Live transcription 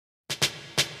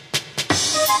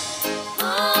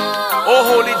Oh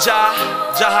holy Jah,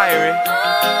 Jahire,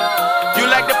 you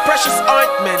like the precious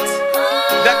ointment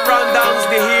that run down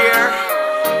the hair,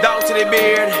 down to the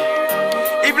beard,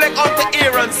 even like unto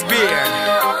Aaron's beard,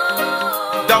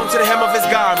 down to the hem of his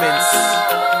garments.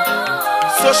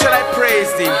 So shall I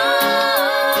praise thee,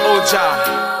 O Jah,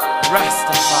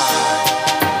 Rastafari.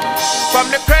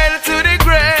 From the cradle to the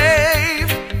grave,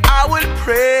 I will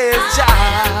praise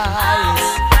Jah.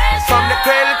 From the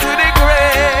cradle to the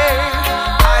grave,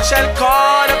 I shall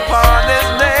call upon his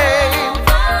name.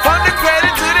 From the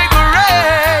cradle to the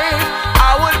grave,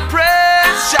 I will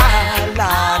praise Jah,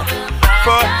 Lord,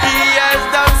 for he has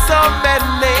done so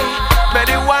many,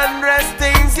 many wondrous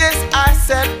things. Yes, I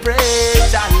said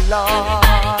praise Jah, Lord.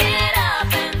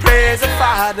 Praise the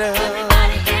Father,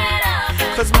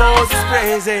 'cause Moses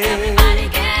praised him,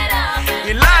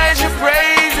 Elijah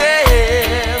praised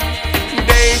him,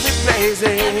 David praised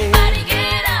him,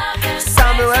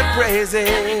 Samuel praised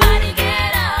him,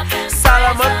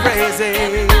 Solomon praised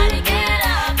him,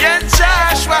 yet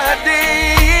Joshua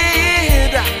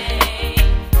did.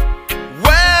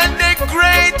 When the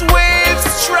great waves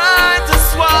tried to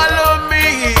swallow me,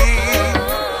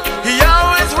 he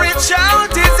always reached out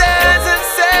his hands and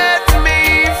set me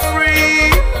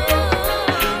free.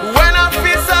 When I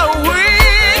feel so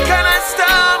weak and I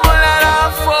stumble and I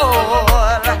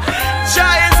fall,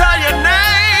 Jah is all your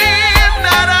name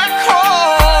that I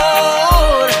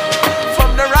call.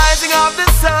 From the rising of the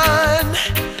sun,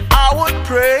 I would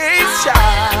praise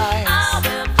Jah.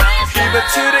 Even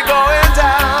to the going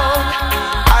down,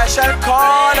 I shall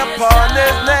call upon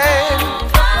his name.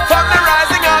 From the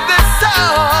rising of the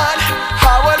sun,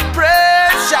 I will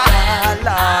praise Jah,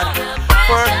 Lord,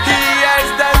 for he has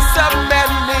done so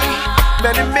many,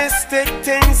 many mystic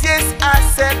things. Yes, I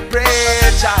said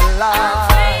praise Jah, Lord.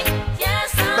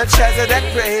 Melchizedek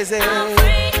praise him,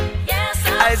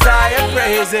 Isaiah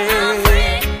praise him,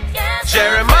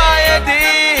 Jeremiah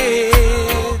did,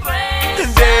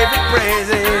 David praise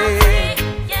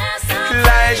him,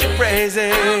 Elijah praise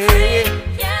him,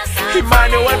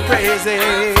 Emmanuel praise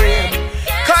him,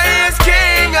 'cause he is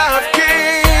King of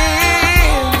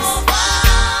Kings.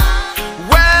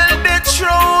 When they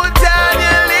threw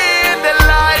Daniel in the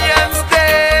lion's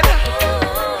den,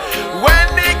 when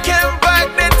they came back,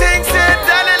 the thing said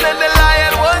Daniel and the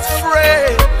lion was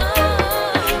afraid.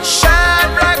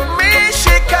 Shadrach,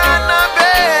 Meshach, and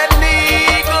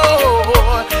Abednego,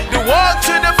 they walked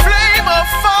through the flame of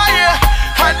fire,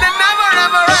 and they never,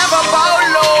 ever, ever bow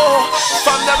low.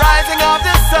 From the rising of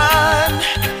the sun,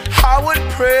 I would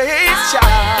praise Jah.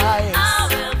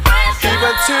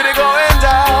 Even to the going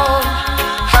down,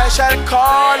 I shall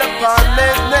call upon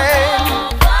his name.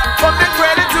 From the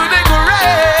cradle to the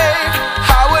grave,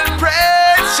 I will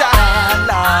praise Jah,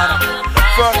 Lord,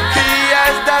 for he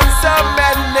has done so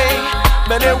many,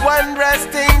 many wondrous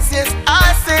things. Yes,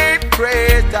 I say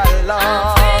praise the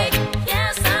Lord.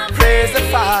 Praise the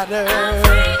Father,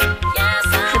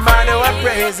 Emmanuel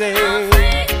praise him,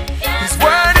 he's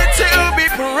worthy to be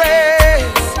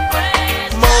praised.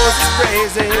 Moses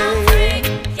praise him,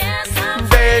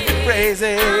 David praise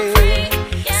him,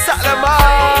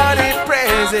 Solomon he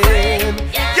praise him,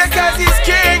 yeah, 'cause he's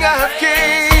King of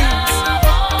Kings.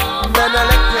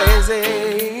 Melech praise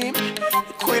him,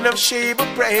 Queen of Sheba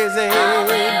praise him,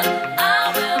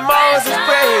 Moses